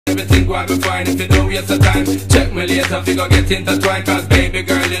Everything go be fine if you don't waste the time. Check me later, figure get intertwined. Cause baby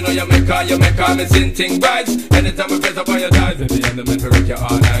girl, you know you make all me sing thing right. Anytime I press up on your thighs, at the end of me to wreck you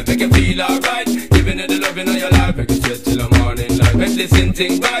all night. Make you feel alright, giving you the loving of your life. Make you straight till the morning light. Make this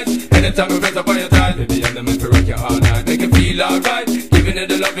thing right. Anytime I press up on your thighs, at the end of me to wreck you all night. Make you feel alright, giving you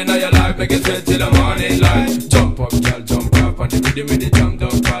the loving of your life. Make you straight till the morning light. Jump up, girl, jump up, and the rhythm with the jump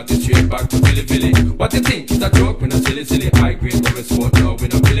down party straight back to Philly. What you think is a joke? We no silly, high grade, but we smoke now, we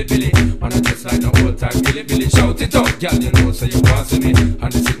no Philly. Man, I just like no old time Billy. Shout it out, girl, you know, so you want to me.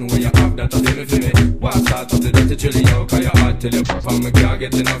 And the sitting where you have that, I feel me for me. What's out of the dirty chili, yo, cause your heart till you pop and me can't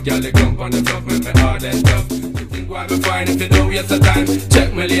get enough, girl, you clump on the bluff, make me hard and tough. You think why be fine if you don't waste the time.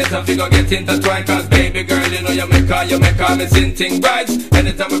 Check me later, figure get intertwined. Cause baby girl, you know you make all me sing thing right.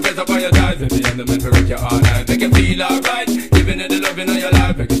 Anytime I press up on your thighs, at the end of me to wreck you all night. Make you feel alright, giving you the loving of your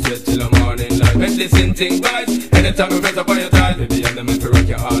life. Make you straight till the morning light. Make this thing right. Anytime I press up on your thighs, at the end of me to wreck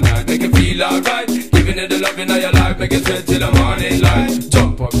you all night. Make you feel alright, giving you the loving of your life. Make you straight till the morning light.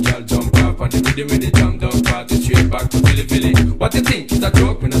 Jump up, girl, jump up, and the rhythm with the jump down party straight back to Philly. What you think is a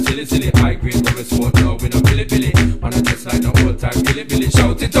joke? We no silly, high grade, but we smoke now, we no Billy. Man, I just like no old time Billy.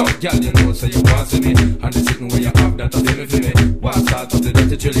 Shout it out, girl, you know, so you want to me. And the sitting where you have that, I feel me for me. What's out of the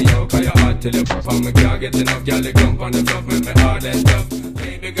dirty chili, yo, cause your heart till you pop and me can't get enough, girl, you clump on the bluff, make me hard and tough.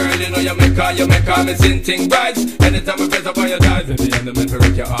 Baby girl, you know you make all me sing thing right. Anytime I press up on your thighs, at the end of me to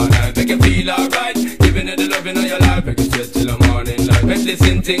wreck you all night. Make you feel alright, giving you the loving of your life. Make you straight till the morning light. Make this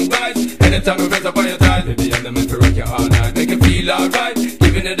thing right. Anytime I press up on your thighs, at the end of me to wreck you all night. Make you feel alright,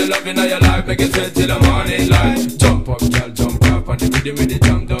 giving you the loving of your life. Make you straight till the morning light. Jump up, girl, jump up, and the rhythm with the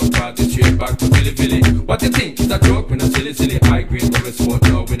jump down party straight back to Philly. What you think is a joke? We no silly, high grade, but we smoke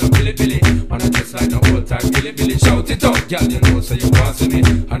now, we no Billy. Man, I just like no old time Billy. Shout it out, girl, you know, so you want to me.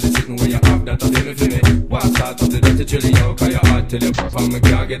 And the sitting where you have that, I feel me for me. What's out of the dirty chili, yo, cause your heart till you pop and me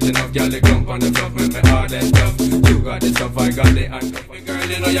can't get enough, girl, you clump on the bluff, make me hard and tough. You got the stuff, I got the handcuff. Girl,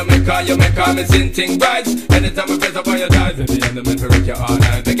 you know you make all me sing thing right. Anytime I press up on your thighs, at the end of me to wreck you all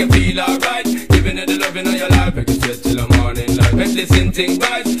night. Make you feel alright, giving you the loving of your life. Make you straight till the morning light. Make this thing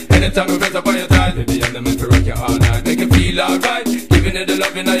right. Anytime I press up on your thighs, at the end of me to wreck you all night. Make you feel alright, giving you the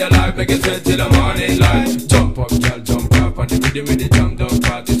loving of your life. Make you straight till the morning light. Jump up, girl, jump up, and the rhythm with the jump down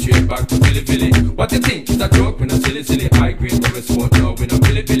party straight back to Philly. What you think is a joke? We no silly, high grade, but we smoke now, we no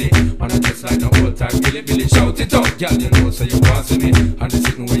Billy. Man, I just like no old time Billy. Shout it out, girl, you know, so you want to me. And the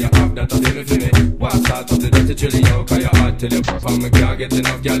sitting where you have that, I feel me for me. What's out of the dirty chili, yo, cause your heart till you pop and me can't get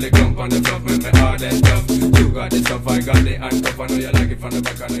enough, girl, you clump on the bluff, make me hard and tough. You got the stuff, I got the handcuff. I know you like it from the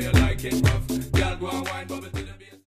back, I know you like it.